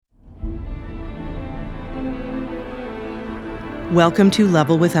Welcome to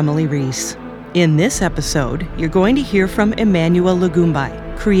Level with Emily Reese. In this episode, you're going to hear from Emmanuel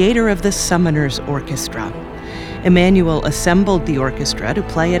Lugumbai, creator of the Summoners Orchestra. Emmanuel assembled the orchestra to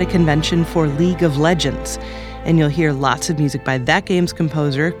play at a convention for League of Legends, and you'll hear lots of music by that game's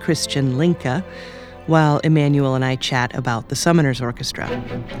composer, Christian Linke, while Emmanuel and I chat about the Summoners Orchestra.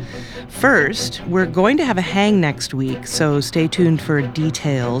 First, we're going to have a hang next week, so stay tuned for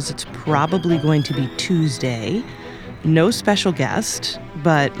details. It's probably going to be Tuesday. No special guest,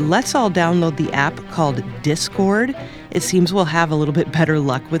 but let's all download the app called Discord. It seems we'll have a little bit better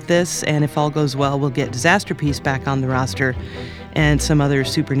luck with this, and if all goes well, we'll get Disasterpiece back on the roster and some other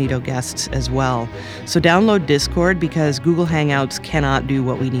super neato guests as well. So download Discord because Google Hangouts cannot do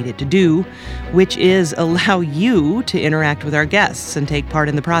what we need it to do, which is allow you to interact with our guests and take part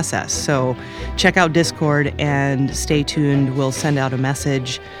in the process. So check out Discord and stay tuned. We'll send out a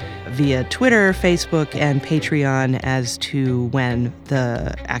message via Twitter, Facebook, and Patreon as to when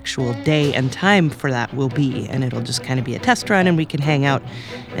the actual day and time for that will be. And it'll just kind of be a test run, and we can hang out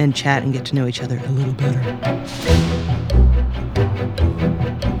and chat and get to know each other a little better.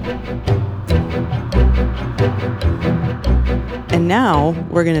 And now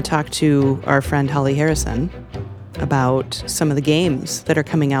we're going to talk to our friend Holly Harrison about some of the games that are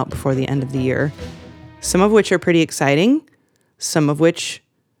coming out before the end of the year, some of which are pretty exciting, some of which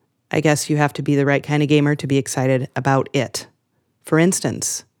I guess you have to be the right kind of gamer to be excited about it. For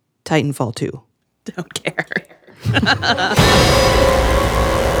instance, Titanfall 2. Don't care.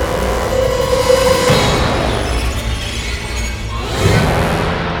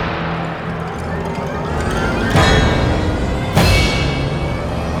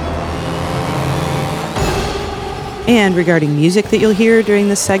 And regarding music that you'll hear during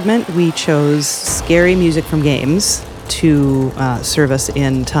this segment, we chose scary music from games to serve us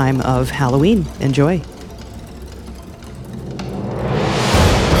in time of Halloween. Enjoy.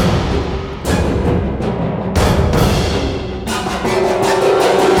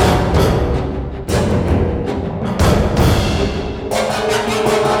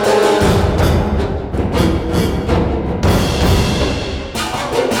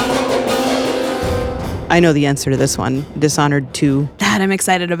 I know the answer to this one. Dishonored 2. That I'm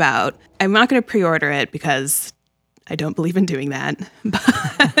excited about. I'm not going to pre-order it because I don't believe in doing that.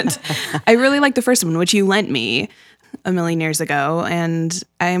 But I really like the first one, which you lent me a million years ago. And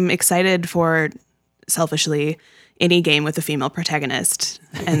I'm excited for, selfishly, any game with a female protagonist.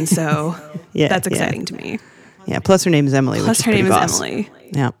 And so that's exciting to me. Yeah, plus her name is Emily. Plus her name is Emily.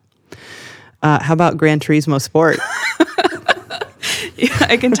 Yeah. How about Gran Turismo Sport? Yeah,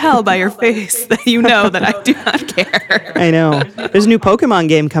 I can tell by your face that you know that I do not care. I know. There's a new Pokemon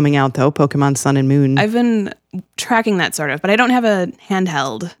game coming out, though, Pokemon Sun and Moon. I've been tracking that sort of, but I don't have a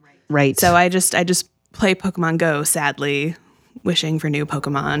handheld. Right. So I just play Pokemon Go, sadly, wishing for new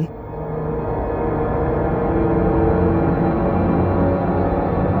Pokemon.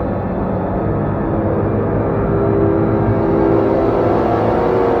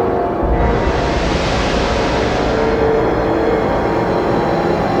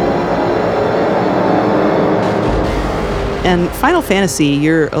 And Final Fantasy,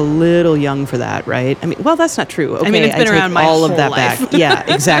 you're a little young for that, right? I mean, well, that's not true. Okay, I mean, it's been around my all whole of that life. back. Yeah,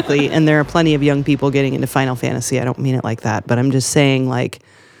 exactly. And there are plenty of young people getting into Final Fantasy. I don't mean it like that, but I'm just saying,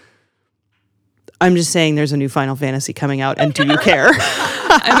 there's a new Final Fantasy coming out, and do you care?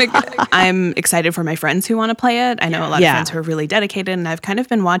 I'm excited for my friends who want to play it. I know a lot of friends who are really dedicated, and I've kind of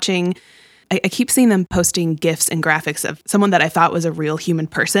been watching. I keep seeing them posting GIFs and graphics of someone that I thought was a real human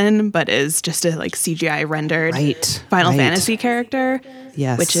person, but is just a CGI rendered Final Fantasy character.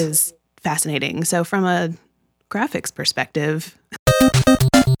 Yes. Which is fascinating. So from a graphics perspective.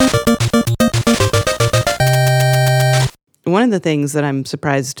 One of the things that I'm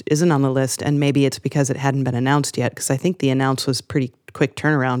surprised isn't on the list, and maybe it's because it hadn't been announced yet, because I think the announce was pretty quick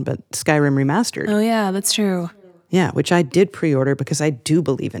turnaround, but Skyrim Remastered. Oh yeah, that's true. Yeah, which I did pre-order because I do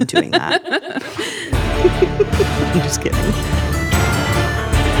believe in doing that. I'm just kidding.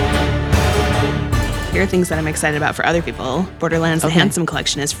 Here are things that I'm excited about for other people. Borderlands: The Handsome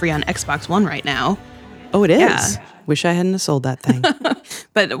Collection is free on Xbox One right now. Oh, it is? Yeah. Wish I hadn't have sold that thing.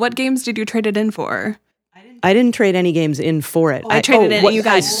 But what games did you trade it in for? I didn't trade any games in for it. I traded it in. You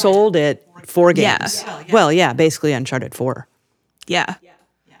guys sold it for games. Yeah. Well, yeah, basically Uncharted 4. Yeah.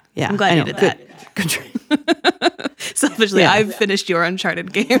 Yeah. I'm glad you did that. Good. Selfishly, I've finished your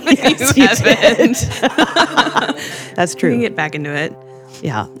Uncharted game and Yes, you you haven't. That's We true. can get back into it.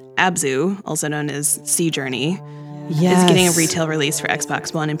 Yeah. Abzu, also known as Sea Journey, Yes. is getting a retail release for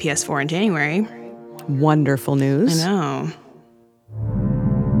Xbox One and PS4 in January. Wonderful news. I know.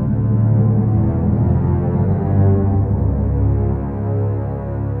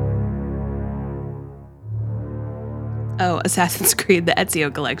 Assassin's Creed, the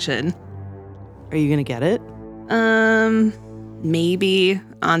Ezio collection. Are you going to get it? Maybe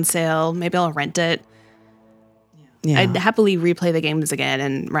on sale. Maybe I'll rent it. Yeah. I'd happily replay the games again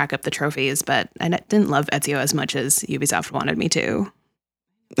and rack up the trophies, but I didn't love Ezio as much as Ubisoft wanted me to.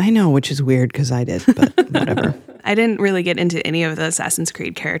 I know, which is weird because I did, but whatever. I didn't really get into any of the Assassin's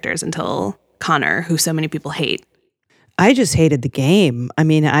Creed characters until Connor, who so many people hate. I just hated the game. I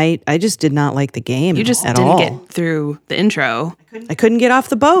mean, I just did not like the game You just at didn't all. get through the intro. I couldn't get off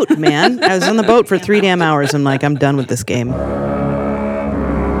the boat, man. I was on the boat for 3 damn hours. I'm like, I'm done with this game.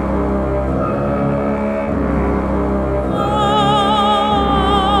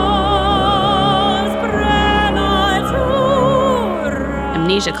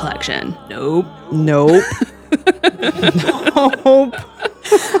 Amnesia Collection. Nope. Nope. Nope.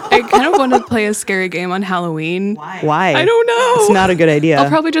 I kind of want to play a scary game on Halloween. Why? I don't know. It's not a good idea. I'll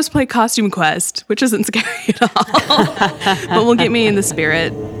probably just play Costume Quest, which isn't scary at all, but will get me in the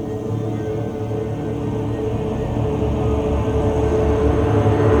spirit.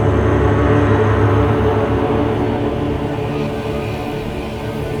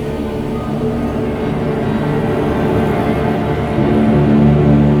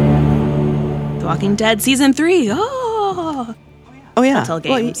 The Walking Dead Season 3. Oh, yeah.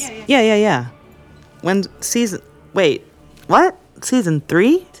 Telltale Games. Yeah. When season... Wait, what? Season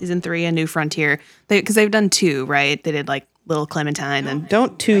 3? Season 3, A New Frontier. Because they've done 2, right? They did like Little Clementine and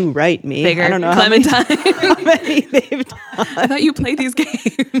Don't write me. Bigger I don't know Clementine. how many they've done. I thought you played these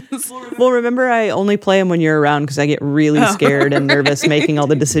games. Well, remember, I only play them when you're around because I get really scared and nervous making all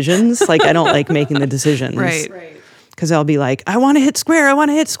the decisions. Like, I don't like making the decisions. Right. Because I'll be like, I want to hit square,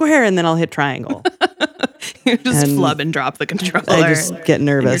 and then I'll hit triangle. You just And flub and drop the controller. I just get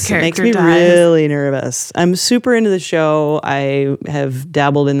nervous. It your makes character me dies. really nervous. I'm super into the show. I have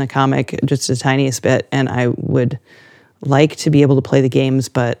dabbled in the comic just the tiniest bit, and I would like to be able to play the games,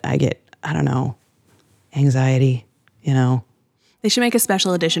 but I get, I don't know, anxiety, you know. They should make a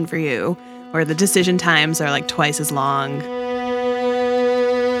special edition for you where the decision times are like twice as long.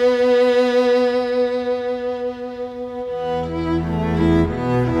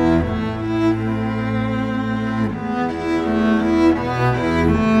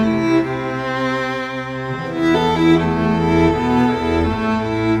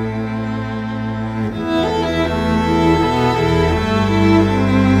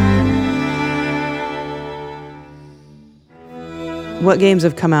 What games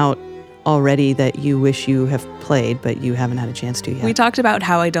have come out already that you wish you have played, but you haven't had a chance to yet? We talked about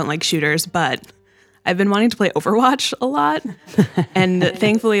how I don't like shooters, but I've been wanting to play Overwatch a lot. And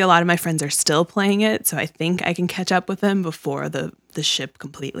thankfully, a lot of my friends are still playing it. So I think I can catch up with them before the ship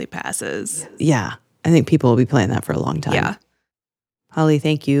completely passes. Yeah, I think people will be playing that for a long time. Yeah. Holly,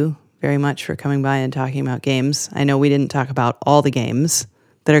 thank you very much for coming by and talking about games. I know we didn't talk about all the games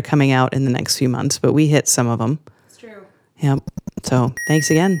that are coming out in the next few months, but we hit some of them. It's true. Yep. So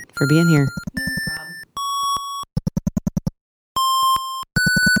thanks again for being here. No problem.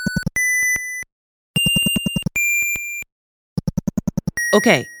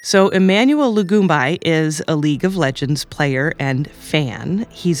 Okay, so Emmanuel Lugumbai is a League of Legends player and fan.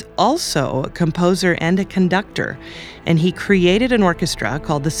 He's also a composer and a conductor, and he created an orchestra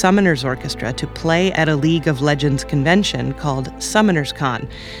called the Summoners Orchestra to play at a League of Legends convention called Summoners Con,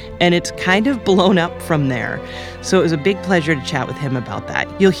 and it's kind of blown up from there. So it was a big pleasure to chat with him about that.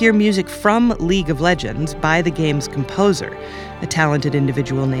 You'll hear music from League of Legends by the game's composer, a talented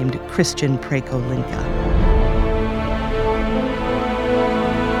individual named Christian Prekolinka.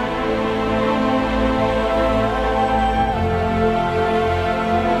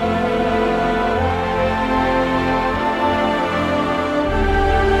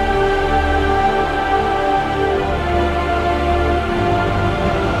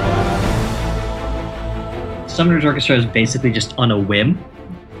 Summoners Orchestra is basically just on a whim.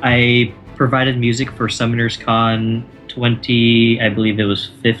 I provided music for Summoners Con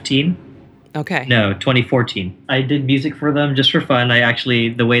 2015. Okay. No, 2014. I did music for them just for fun.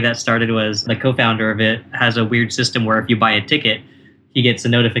 The way that started was the co-founder of it has a weird system where if you buy a ticket, he gets a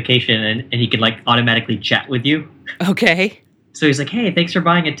notification and he can like automatically chat with you. Okay. So he's like, hey, thanks for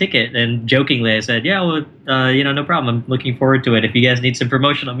buying a ticket. And jokingly, I said, yeah, well, no problem. I'm looking forward to it. If you guys need some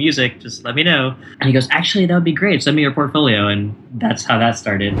promotional music, just let me know. And he goes, actually, that would be great. Send me your portfolio. And that's how that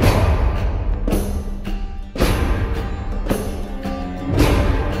started.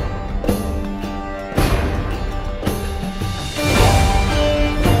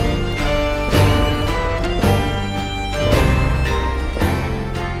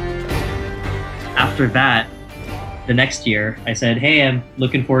 After that, the next year, I said, hey, I'm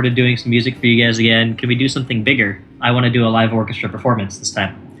looking forward to doing some music for you guys again. Can we do something bigger? I want to do a live orchestra performance this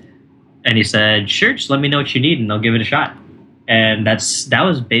time. And he said, sure, just let me know what you need and I'll give it a shot. And that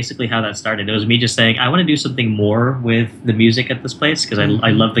was basically how that started. It was me just saying, I want to do something more with the music at this place because I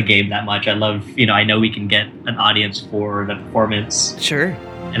love the game that much. I love, I know we can get an audience for the performance. Sure.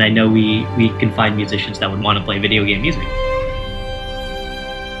 And I know we can find musicians that would want to play video game music.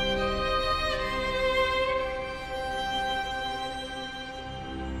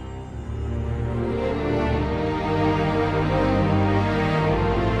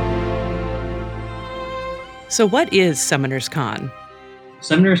 So what is Summoners Con?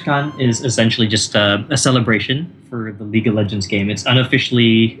 Summoners Con is essentially just a celebration for the League of Legends game. It's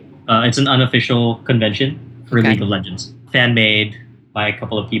it's an unofficial convention for League of Legends. Fan-made by a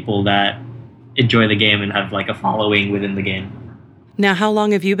couple of people that enjoy the game and have like a following within the game. Now, how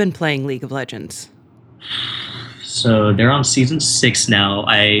long have you been playing League of Legends? So they're on season 6 now.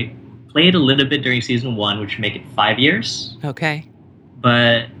 I played a little bit during season 1, which would make it 5 years. Okay.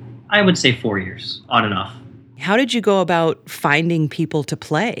 But I would say 4 years, on and off. How did you go about finding people to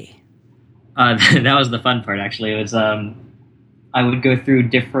play? That was the fun part, actually. It was I would go through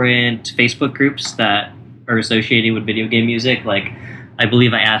different Facebook groups that are associated with video game music. Like, I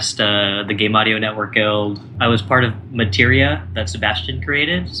believe I asked the Game Audio Network Guild. I was part of Materia that Sebastian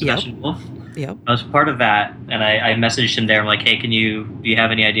created, Sebastian Wolf. Yep. I was part of that, and I messaged him there. I'm like, hey, do you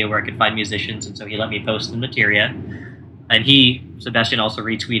have any idea where I could find musicians? And so he let me post in Materia. And Sebastian also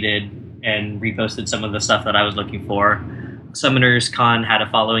retweeted and reposted some of the stuff that I was looking for. Summoners Con had a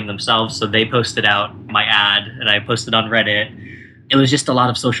following themselves, so they posted out my ad, and I posted on Reddit. It was just a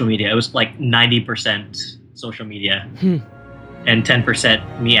lot of social media. It was like 90% social media and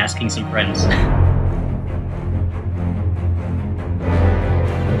 10% me asking some friends.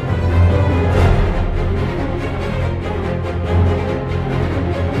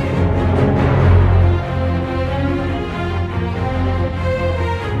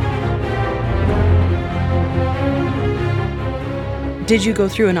 Did you go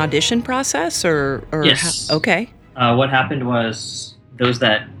through an audition process or Yes. Okay. What happened was those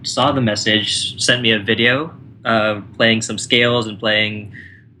that saw the message sent me a video playing some scales and playing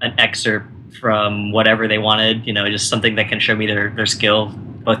an excerpt from whatever they wanted, just something that can show me their skill,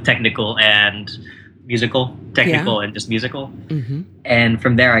 both technical and musical, and just musical. Mm-hmm. And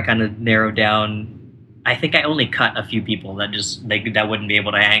from there, I kind of narrowed down. I think I only cut a few people that that wouldn't be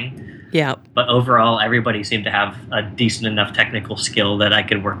able to hang. Yeah. But overall, everybody seemed to have a decent enough technical skill that I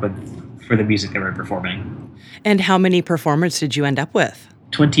could work with for the music they were performing. And how many performers did you end up with?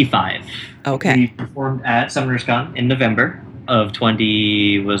 25. Okay. We performed at Summoners Con in November of 15.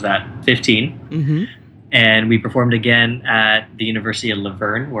 Mm-hmm. And we performed again at the University of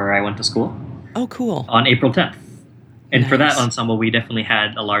Laverne, where I went to school. Oh, cool. On April 10th. And Nice. For that ensemble, we definitely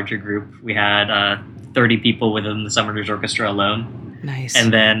had a larger group. We had 30 people within the Summoners Orchestra alone. Nice.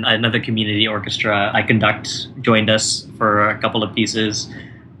 And then another community orchestra I conduct joined us for a couple of pieces.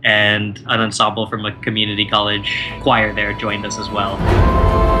 And an ensemble from a community college choir there joined us as well.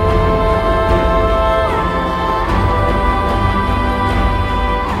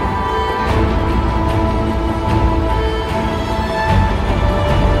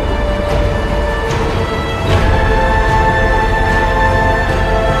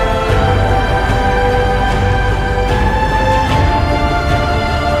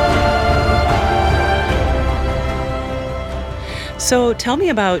 So tell me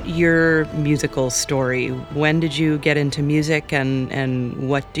about your musical story. When did you get into music and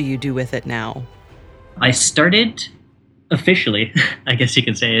what do you do with it now? I started officially, I guess you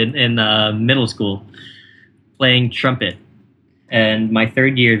can say, in middle school, playing trumpet. And my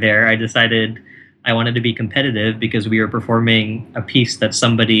third year there, I decided I wanted to be competitive because we were performing a piece that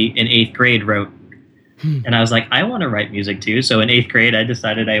somebody in 8th grade wrote. And I was like, I want to write music too. So in 8th grade, I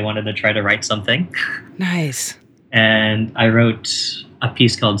decided I wanted to try to write something. Nice. And I wrote a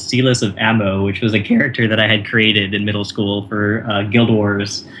piece called Sealess of Ammo, which was a character that I had created in middle school for Guild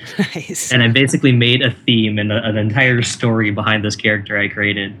Wars. Nice. And I basically made a theme and an entire story behind this character I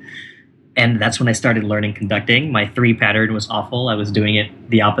created. And that's when I started learning conducting. My 3 pattern was awful. I was doing it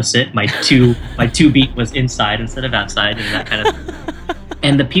the opposite. My 2 beat was inside instead of outside, and that kind of.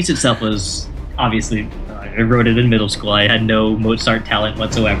 And the piece itself was obviously I wrote it in middle school. I had no Mozart talent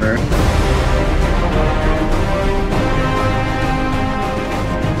whatsoever.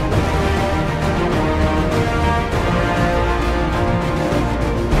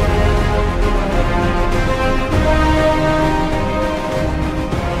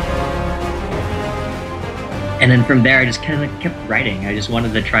 And then from there, I just kind of kept writing. I just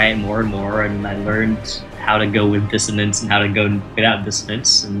wanted to try it more and more, and I learned how to go with dissonance and how to go without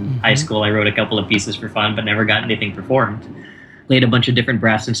dissonance. In high school, I wrote a couple of pieces for fun, but never got anything performed. Played a bunch of different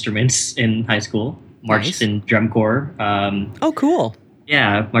brass instruments in high school. Marched in drum corps. Oh, cool.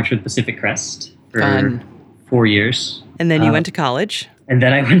 Yeah, marched with Pacific Crest for Fun. 4 years. And then you went to college? And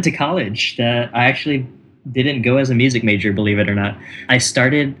then I went to college. I actually didn't go as a music major, believe it or not. I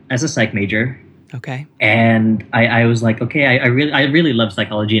started as a psych major. Okay. And I was like, okay, I really loved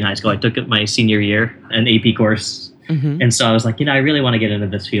psychology in high school. I took it my senior year, an AP course. Mm-hmm. And so I was like, I really want to get into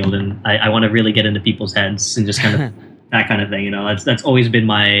this field, and I want to really get into people's heads and just kind of that kind of thing. That's always been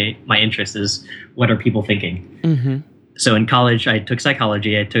my interest, is what are people thinking? Mm-hmm. So in college, I took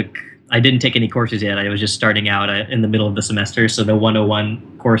psychology. I didn't take any courses yet. I was just starting out in the middle of the semester. So the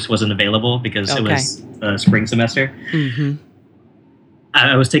 101 course wasn't available because it was the spring semester. Mm-hmm.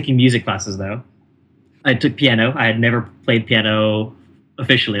 I was taking music classes, though. I took piano. I had never played piano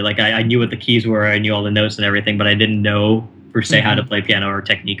officially. Like I knew what the keys were. I knew all the notes and everything, but I didn't know per se how to play piano or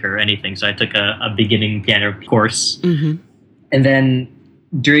technique or anything. So I took a beginning piano course. Mm-hmm. And then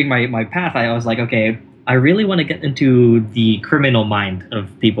during my path, I was like, okay, I really want to get into the criminal mind of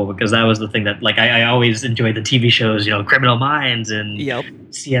people, because that was the thing that, like, I always enjoyed the TV shows, Criminal Minds and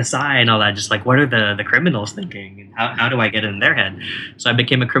CSI and all that. Just like, what are the criminals thinking, and how do I get in their head? So I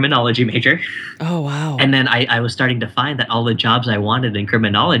became a criminology major. Oh, wow. And then I was starting to find that all the jobs I wanted in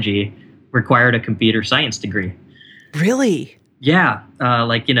criminology required a computer science degree. Really? Yeah.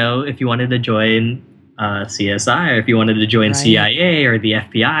 If you wanted to join CSI, or if you wanted to join CIA or the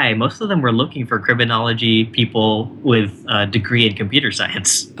FBI, most of them were looking for criminology people with a degree in computer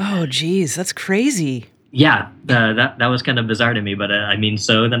science. Oh, geez, that's crazy. Yeah, that was kind of bizarre to me, but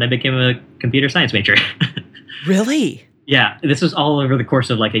so then I became a computer science major. Really? Yeah, this was all over the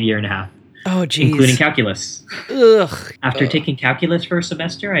course of like a year and a half. Oh, geez. Including calculus. Ugh. After taking calculus for a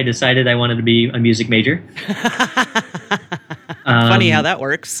semester, I decided I wanted to be a music major. Funny how that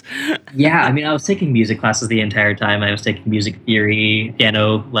works. Yeah, I was taking music classes the entire time. I was taking music theory,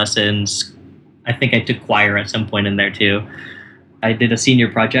 piano lessons. I think I took choir at some point in there too. I did a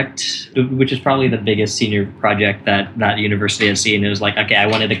senior project, which is probably the biggest senior project that university has seen. It was like, okay, I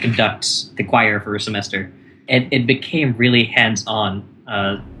wanted to conduct the choir for a semester. And it became really hands-on.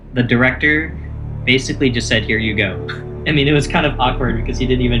 The director basically just said, here you go. It was kind of awkward because he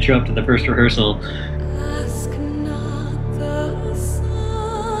didn't even show up to the first rehearsal.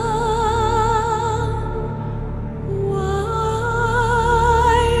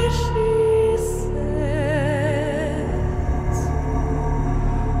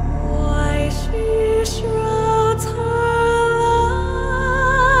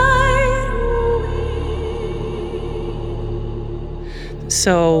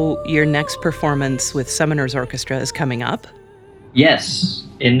 So your next performance with Summoners Orchestra is coming up? Yes.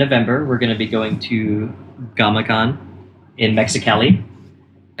 In November, we're going to be going to GamaCon in Mexicali.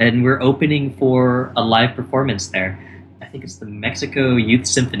 And we're opening for a live performance there. I think it's the Mexico Youth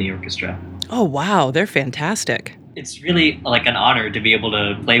Symphony Orchestra. Oh, wow. They're fantastic. It's really like an honor to be able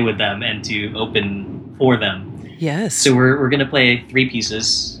to play with them and to open for them. Yes. So we're going to play 3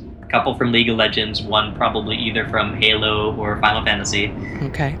 pieces. Couple from League of Legends, one probably either from Halo or Final Fantasy.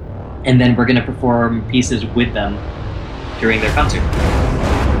 Okay. And then we're going to perform pieces with them during their concert.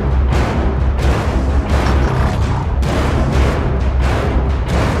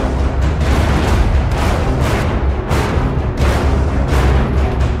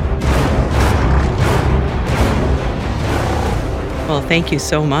 Well, thank you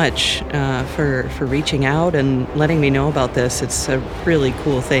so much for reaching out and letting me know about this. It's a really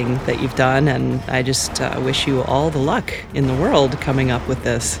cool thing that you've done, and I just wish you all the luck in the world coming up with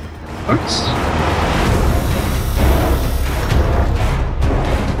this. Of course.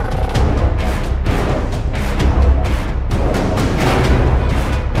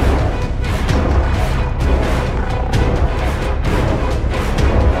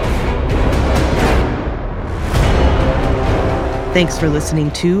 Thanks for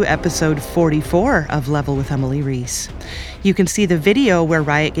listening to episode 44 of Level with Emily Reese. You can see the video where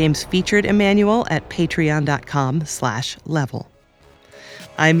Riot Games featured Emmanuel at patreon.com/level.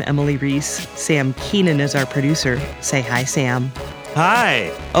 I'm Emily Reese. Sam Keenan is our producer. Say hi, Sam.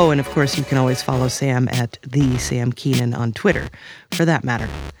 Hi. Oh, and of course, you can always follow Sam at the Sam Keenan on Twitter, for that matter.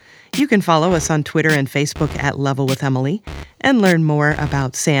 You can follow us on Twitter and Facebook at Level with Emily, and learn more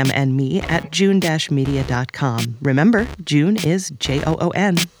about Sam and me at june-media.com. Remember, June is Joon.